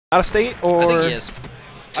out of state, or? I think he is.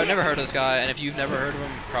 I've never heard of this guy, and if you've never heard of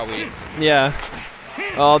him, probably. Yeah.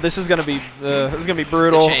 Oh, this is gonna be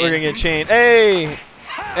brutal. We're gonna get chained. Hey,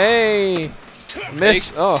 hey, miss.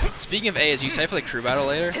 Hey, oh. Speaking of A, is you excited for the crew battle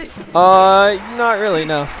later? Not really.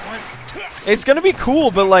 No. What? It's gonna be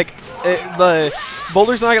cool, but like, the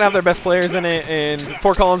Boulder's not gonna have their best players in it, and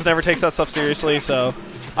Fort Collins never takes that stuff seriously. So,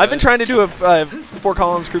 I've been trying to do a Fort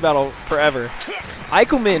Collins crew battle forever.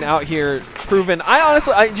 Eilklmann out here proving. I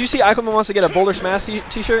honestly, did you see Eilklmann wants to get a Boulder Smash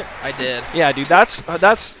T-shirt? I did. Yeah, dude, that's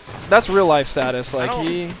real life status. Like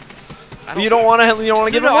you don't want to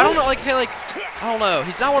give him. No, I don't know. Like, I don't know.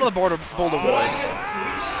 He's not one of the Boulder boys.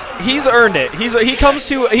 He's earned it. He comes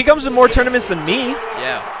to more tournaments than me.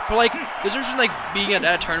 Yeah, but like, there's a difference between like being at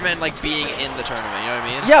a tournament and like being in the tournament. You know what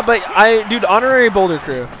I mean? Yeah, but dude, honorary Boulder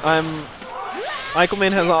crew.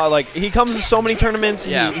 Eilklmann has he comes to so many tournaments.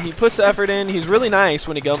 Yeah. He puts the effort in. He's really nice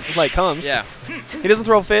when he comes. Yeah. He doesn't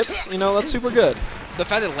throw fits. You know, that's super good. The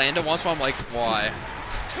fact that Lando wants one, I'm like, why?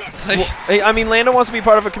 Well, I mean, Lando wants to be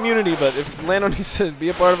part of a community, but if Lando needs to be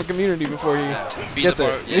a part of a community before he gets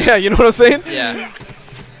it. Yeah, you know what I'm saying? Yeah.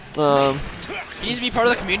 He needs to be part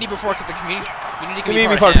of the community before the community can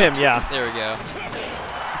be part of him. Yeah. There we go.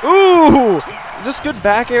 Ooh! Just good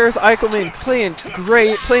back airs. Eilklmann playing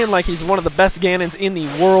great, playing like he's one of the best Ganons in the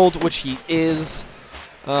world, which he is.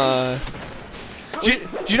 Did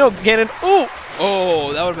you know Ganon? Ooh!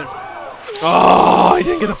 Oh, that would have been. Oh, he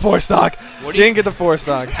didn't get the 4-stock. Didn't get the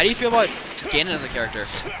 4-stock. How do you feel about Ganon as a character?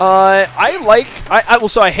 So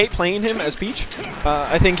I hate playing him as Peach.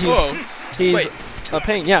 I think he's a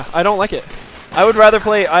pain. Yeah, I don't like it. I would rather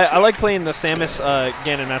play. I like playing the Samus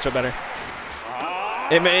Ganon matchup better.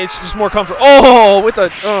 It's just more comfort. Oh, with the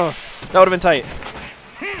that would have been tight.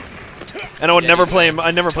 And I would never play him.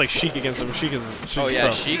 I never play Sheik against him. Sheik's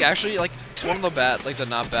tough. Sheik actually it's one of the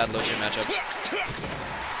not bad low chain matchups.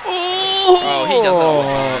 Oh, he does that all the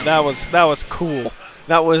time. That was cool.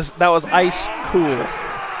 That was ice cool.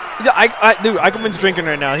 Yeah, dude, Eilklmann's drinking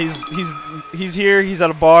right now. He's here. He's at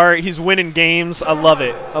a bar. He's winning games. I love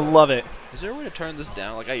it. I love it. Is there a way to turn this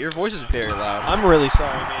down? Like, your voice is very loud. I'm really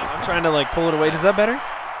sorry, man. I'm trying to pull it away. Is that better?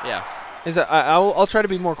 Yeah. Is that? I'll try to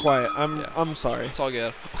be more quiet. I'm sorry. It's all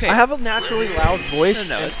good. Okay. I have a naturally loud voice.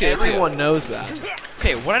 No, it's good. Everyone knows that.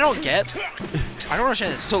 Okay, what I don't get, I don't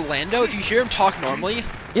understand this. So Lando, if you hear him talk normally,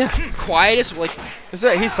 quietest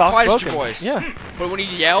he's soft spoken. Voice. Yeah. But when he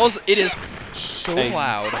yells, it is so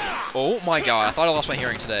loud. Oh my god! I thought I lost my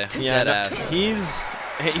hearing today. Yeah. Dead ass. He's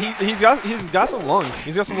got some lungs.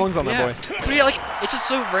 He's got some lungs on that boy. But yeah, it's just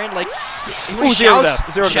so random. Like when he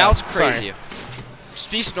shouts crazy. Sorry.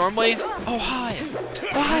 Speaks normally. Oh hi.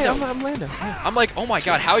 Oh hi. I'm Lando. Yeah. I'm like, oh my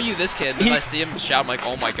god, how are you this kid? And I see him shout, I'm like,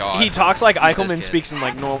 oh my god. He talks like Eilklmann speaks in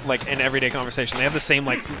in everyday conversation. They have the same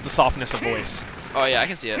the softness of voice. Oh yeah, I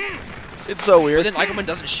can see it. It's so weird. But then Eilklmann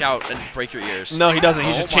doesn't shout and break your ears. No, he doesn't.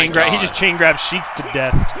 He just chain grabs Sheiks to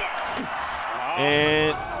death.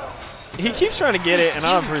 And he keeps trying to get it, and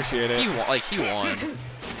I appreciate it. He won.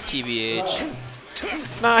 TBH.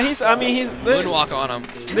 Nah, he's moonwalk on him.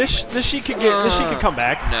 This Sheik could come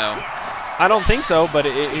back. No. I don't think so, but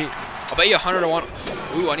I'll bet you 100 to 1.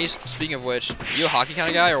 Ooh, speaking of which, you a hockey kind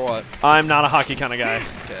of guy or what? I'm not a hockey kind of guy.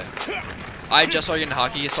 Okay. I just started getting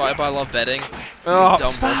hockey, so I love betting. Oh,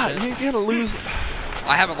 stop. You're going to lose.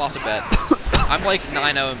 I haven't lost a bet. I'm like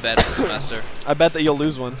 9-0 in bets this semester. I bet that you'll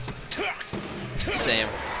lose one. Same.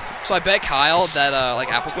 So I bet Kyle that,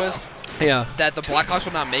 Applequist, that the Blackhawks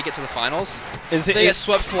would not make it to the finals. They get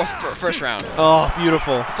swept first round. Oh,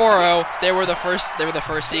 beautiful. 4-0. They were the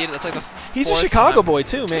first seed. That's like the He's a Chicago boy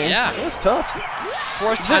too, man. Yeah. That's tough.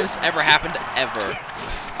 Fourth time it's ever happened ever.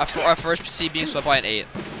 Our first seed being swept by an 8.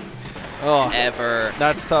 Oh. Ever.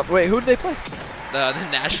 That's tough. Wait, who did they play? The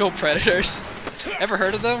Nashville Predators. Ever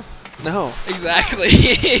heard of them? No. Exactly.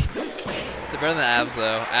 They're better than the Avs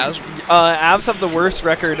though. Avs have the worst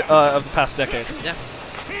record of the past decade. Yeah.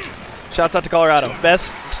 Shouts out to Colorado.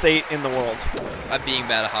 Best state in the world. At being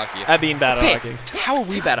bad at hockey. At being bad at hockey. How are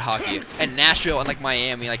we bad at hockey? And Nashville and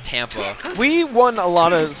Miami, Tampa. We won a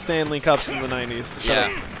lot of Stanley Cups in the 90s.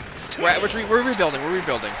 Yeah. We're rebuilding. We're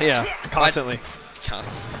rebuilding. Yeah, constantly.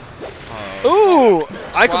 Constantly. Ooh!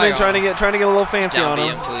 Eilklmann trying to get a little fancy on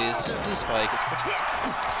him. Please. Just do spike. It's fucking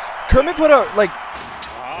stupid. Kermit put out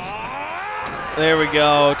there we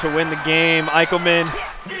go to win the game. Eilklmann.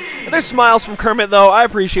 There's smiles from Kermit though. I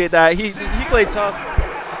appreciate that. He played tough.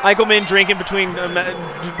 Eilklmann drinking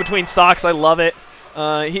between stocks. I love it.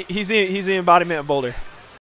 He's the embodiment of Boulder.